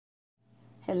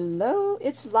Hello,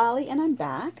 it's Lolly and I'm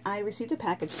back. I received a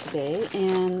package today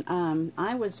and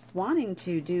I was wanting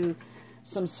to do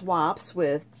some swaps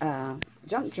with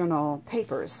junk journal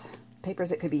papers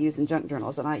that could be used in junk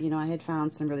journals, and I had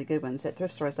found some really good ones at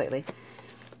thrift stores lately.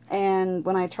 And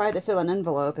when I tried to fill an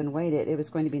envelope and weighed it, it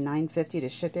was going to be $9.50 to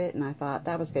ship it, and I thought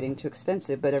that was getting too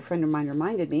expensive. But a friend of mine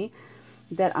reminded me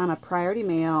that on a Priority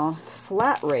Mail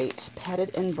flat rate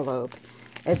padded envelope,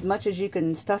 as much as you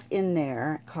can stuff in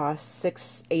there costs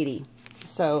 $6.80.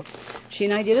 So she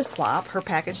and I did a swap. Her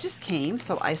package just came,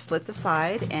 so I slit the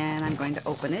side and I'm going to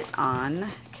open it on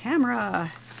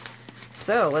camera.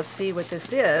 So let's see what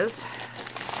this is.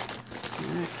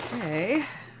 Okay,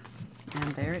 and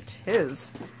there it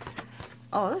is.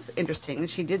 Oh, that's interesting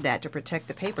that she did that to protect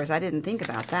the papers. I didn't think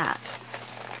about that.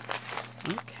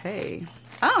 Okay.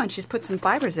 Oh, and she's put some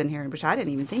fibers in here, which I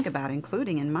didn't even think about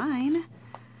including in mine.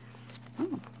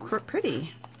 Oh,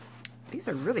 pretty. These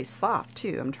are really soft,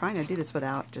 too. I'm trying to do this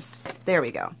without just... There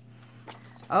we go.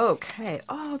 Okay.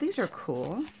 Oh, these are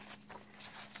cool.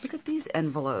 Look at these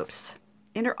envelopes.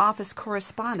 Inter-office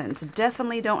correspondence.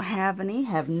 Definitely don't have any.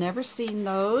 Have never seen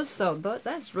those. So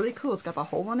that's really cool. It's got the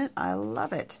hole in it. I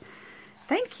love it.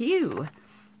 Thank you.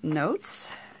 Notes.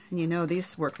 And you know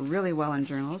these work really well in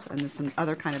journals. And there's some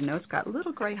other kind of notes. Got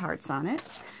little gray hearts on it.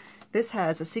 This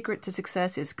has a secret to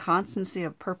success is constancy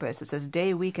of purpose. It says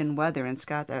day, week, and weather, and it's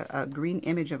got a green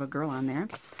image of a girl on there.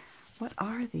 What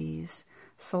are these?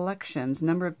 Selections,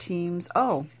 number of teams.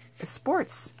 Oh,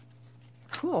 sports.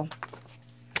 Cool.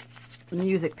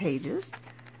 Music pages.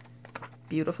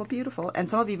 Beautiful, beautiful. And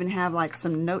some of you even have like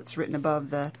some notes written above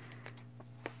the,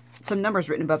 some numbers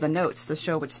written above the notes to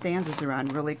show which stanzas they're on.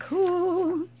 Really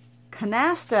cool.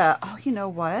 Canasta. Oh, you know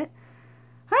what?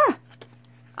 Huh.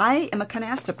 I am a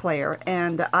canasta player,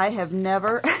 and I have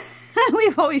never,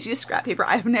 we've always used scrap paper.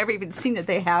 I've never even seen that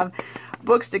they have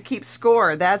books to keep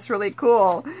score. That's really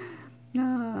cool.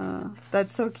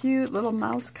 That's so cute. Little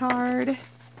mouse card.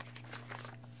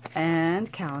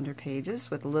 And calendar pages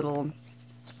with little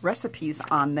recipes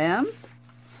on them.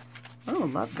 Oh,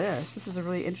 love this. This is a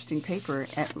really interesting paper.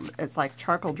 It's like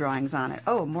charcoal drawings on it.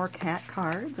 Oh, more cat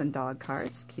cards and dog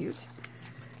cards. Cute.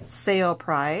 Sale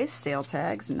price, sale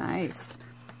tags. Nice.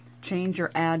 Change your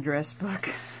address book.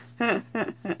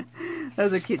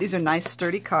 Those are cute. These are nice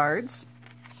sturdy cards.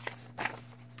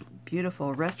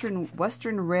 Beautiful.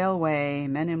 Western Railway,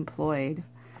 men employed.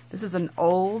 This is an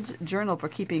old journal for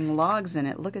keeping logs in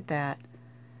it. Look at that.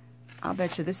 I'll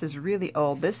bet you this is really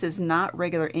old. This is not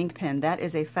regular ink pen. That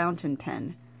is a fountain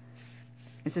pen.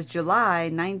 It says July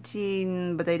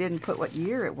 19, but they didn't put what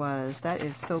year it was. That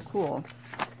is so cool.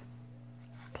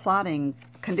 Plotting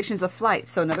conditions of flight.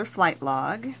 So another flight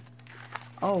log.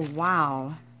 Oh,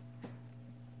 wow.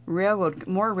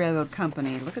 More railroad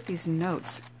company. Look at these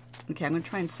notes. Okay, I'm going to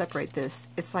try and separate this.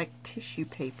 It's like tissue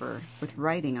paper with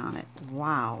writing on it.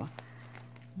 Wow.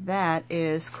 That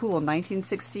is cool.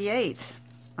 1968.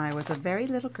 I was a very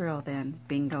little girl then.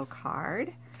 Bingo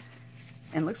card.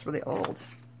 And looks really old.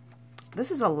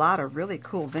 This is a lot of really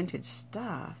cool vintage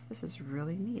stuff. This is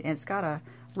really neat. And it's got a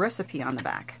recipe on the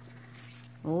back.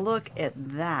 Look at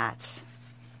that.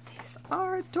 These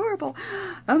are adorable.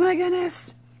 Oh my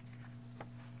goodness.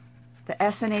 The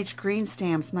S&H green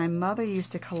stamps. My mother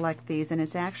used to collect these, and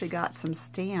it's actually got some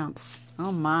stamps.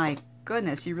 Oh my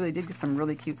goodness, you really did get some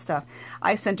really cute stuff.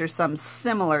 I sent her some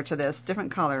similar to this,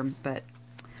 different color, but,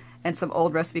 and some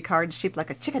old recipe cards shaped like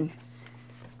a chicken.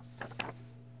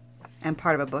 And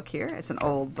part of a book here. It's an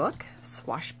old book,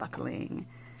 Swashbuckling.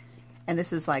 And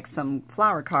this is like some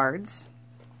flower cards.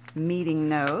 Meeting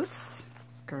notes.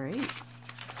 Great.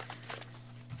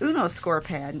 Uno score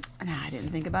pad. No, I didn't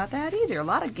think about that either. A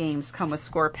lot of games come with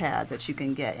score pads that you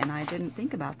can get, and I didn't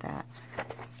think about that.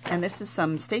 And this is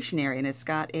some stationery, and it's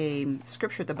got a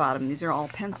scripture at the bottom. These are all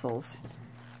pencils.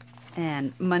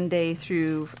 And Monday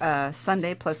through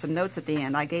Sunday, plus some notes at the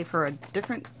end. I gave her a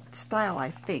different style, I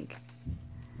think.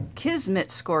 Kismet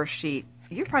score sheet.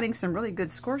 You're finding some really good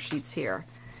score sheets here.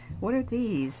 What are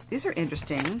these? These are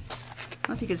interesting. I don't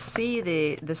know if you can see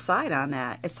the side on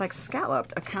that. It's like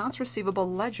scalloped. Accounts receivable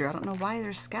ledger. I don't know why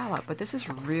they're scalloped, but this is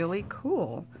really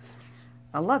cool.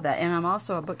 I love that. And I'm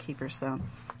also a bookkeeper, so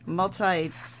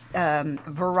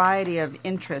variety of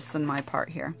interests on my part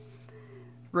here.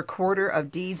 Recorder of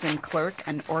deeds and clerk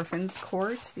and orphans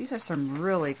court. These are some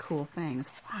really cool things.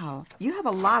 Wow. You have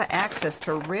a lot of access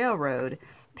to railroad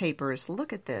papers.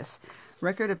 Look at this.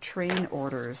 Record of train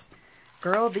orders.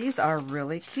 Girl, these are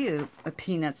really cute. A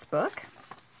Peanuts book.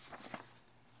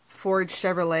 Ford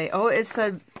Chevrolet. Oh, it's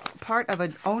a part of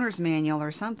an owner's manual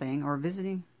or something. Or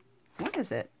visiting. What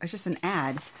is it? It's just an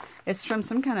ad. It's from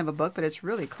some kind of a book, but it's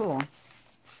really cool.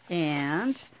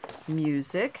 And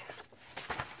music.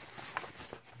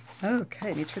 Okay,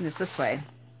 let me turn this way.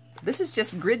 This is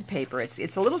just grid paper.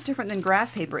 It's a little different than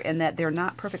graph paper in that they're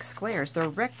not perfect squares. They're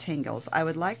rectangles. I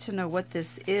would like to know what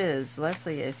this is.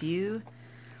 Leslie, if you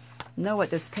know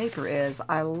what this paper is,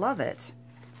 I love it.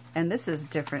 And this is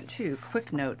different too.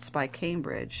 Quick Notes by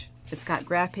Cambridge. It's got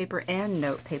graph paper and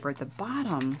note paper at the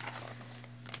bottom.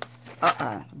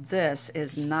 This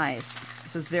is nice.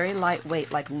 This is very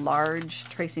lightweight, like large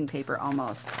tracing paper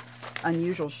almost.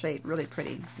 Unusual shape, really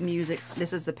pretty. Music,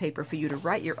 this is the paper for you to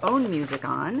write your own music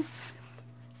on.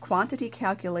 Quantity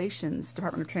Calculations,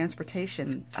 Department of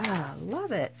Transportation.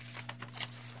 Love it.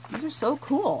 These are so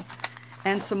cool.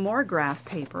 And some more graph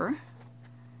paper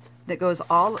that goes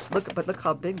all, look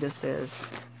how big this is.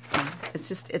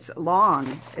 It's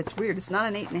long. It's weird. It's not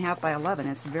an 8.5 by 11.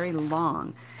 It's very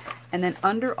long. And then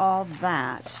under all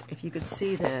that, if you could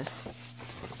see this,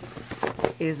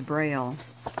 is Braille.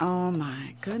 Oh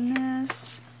my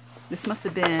goodness. This must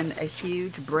have been a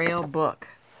huge Braille book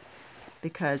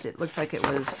because it looks like it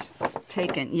was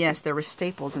taken. Yes, there were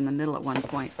staples in the middle at one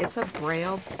point. It's a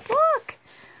Braille book.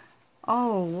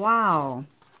 Oh, wow.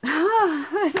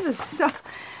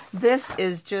 This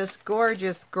is just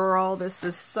gorgeous, girl. This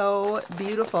is so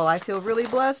beautiful. I feel really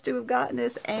blessed to have gotten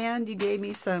this, and you gave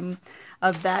me some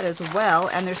of that as well,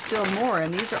 and there's still more,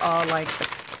 and these are all like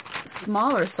the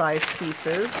smaller size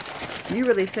pieces. You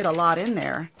really fit a lot in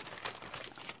there.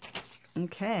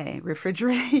 Okay,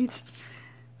 refrigerate,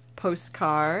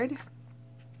 postcard,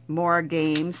 more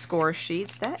game score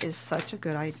sheets. That is such a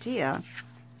good idea.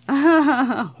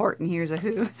 Horton Hears a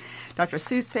Who. Dr.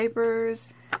 Seuss papers.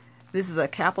 This is a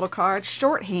capital card.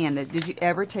 Shorthand. Did you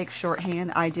ever take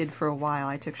shorthand? I did for a while.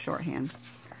 I took shorthand.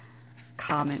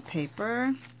 Comment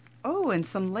paper. Oh, and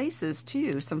some laces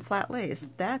too. Some flat lace.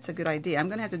 That's a good idea. I'm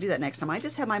going to have to do that next time. I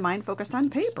just have my mind focused on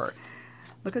paper.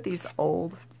 Look at these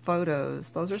old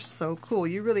photos. Those are so cool.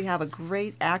 You really have a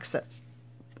great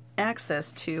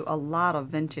access to a lot of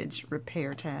vintage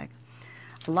repair tag.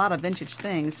 A lot of vintage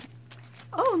things.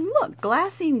 Oh, look.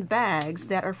 Glassine bags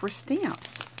that are for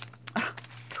stamps.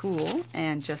 Cool.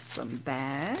 And just some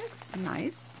bags.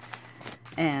 Nice.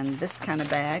 And this kind of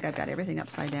bag. I've got everything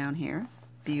upside down here.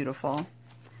 Beautiful.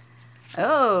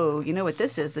 Oh, you know what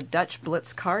this is? The Dutch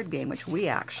Blitz card game, which we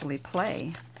actually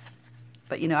play.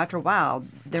 But, you know, after a while,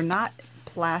 they're not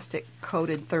plastic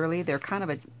coated thoroughly. They're kind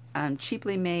of a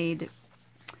cheaply made.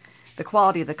 The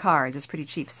quality of the cards is pretty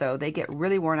cheap, so they get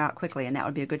really worn out quickly, and that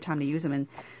would be a good time to use them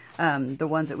in the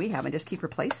ones that we have and just keep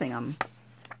replacing them.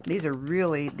 These are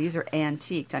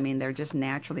antiqued. I mean, they're just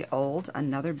naturally old.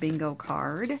 Another bingo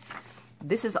card.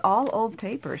 This is all old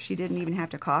paper. She didn't even have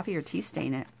to coffee or tea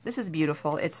stain it. This is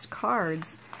beautiful. It's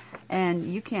cards,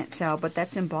 and you can't tell, but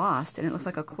that's embossed, and it looks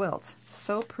like a quilt.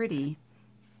 So pretty.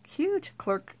 Cute.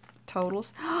 Clerk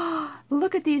totals.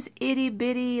 Look at these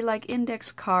itty-bitty, like,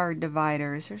 index card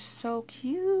dividers. They're so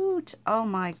cute. Oh,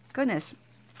 my goodness.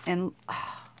 And,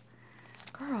 oh,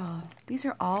 girl, these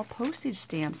are all postage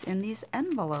stamps in these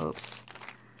envelopes.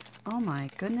 Oh, my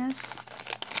goodness.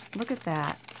 Look at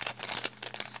that.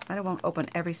 I won't open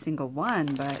every single one,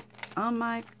 but oh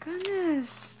my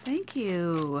goodness, thank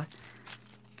you.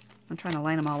 I'm trying to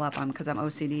line them all up because I'm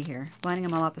OCD here. Lining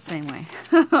them all up the same way.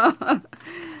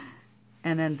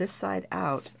 And then this side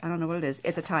out, I don't know what it is.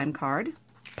 It's a time card.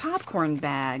 Popcorn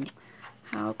bag.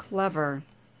 How clever.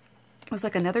 It was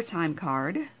like another time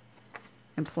card.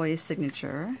 Employee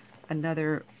signature.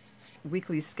 Another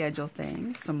weekly schedule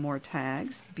thing. Some more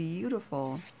tags.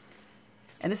 Beautiful.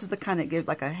 And this is the kind that gives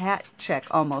like a hat check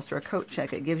almost, or a coat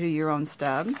check. It gives you your own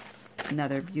stub.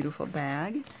 Another beautiful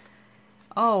bag.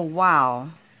 Oh, wow.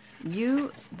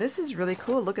 This is really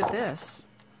cool. Look at this.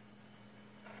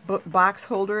 Box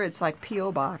holder. It's like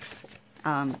P.O. box.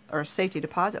 Or safety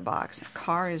deposit box.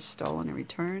 Car is stolen and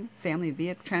returned. Family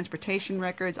vehicle transportation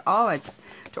records. Oh, it's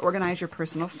to organize your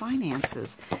personal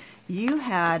finances. You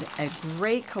had a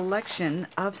great collection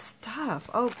of stuff.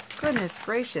 Oh, goodness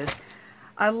gracious.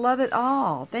 I love it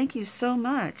all. Thank you so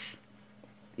much.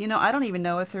 You know, I don't even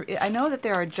know if I know that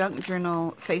there are Junk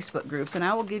Journal Facebook groups, and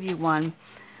I will give you one.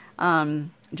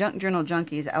 Junk Journal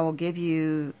Junkies. I will give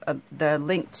you the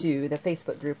link to the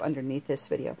Facebook group underneath this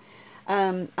video.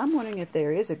 I'm wondering if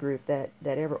there is a group that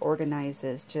ever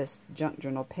organizes just Junk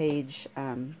Journal page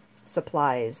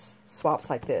supplies,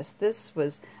 swaps like this.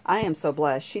 I am so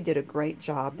blessed. She did a great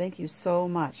job. Thank you so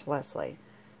much, Leslie.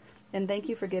 And thank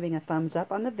you for giving a thumbs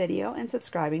up on the video and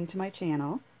subscribing to my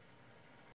channel.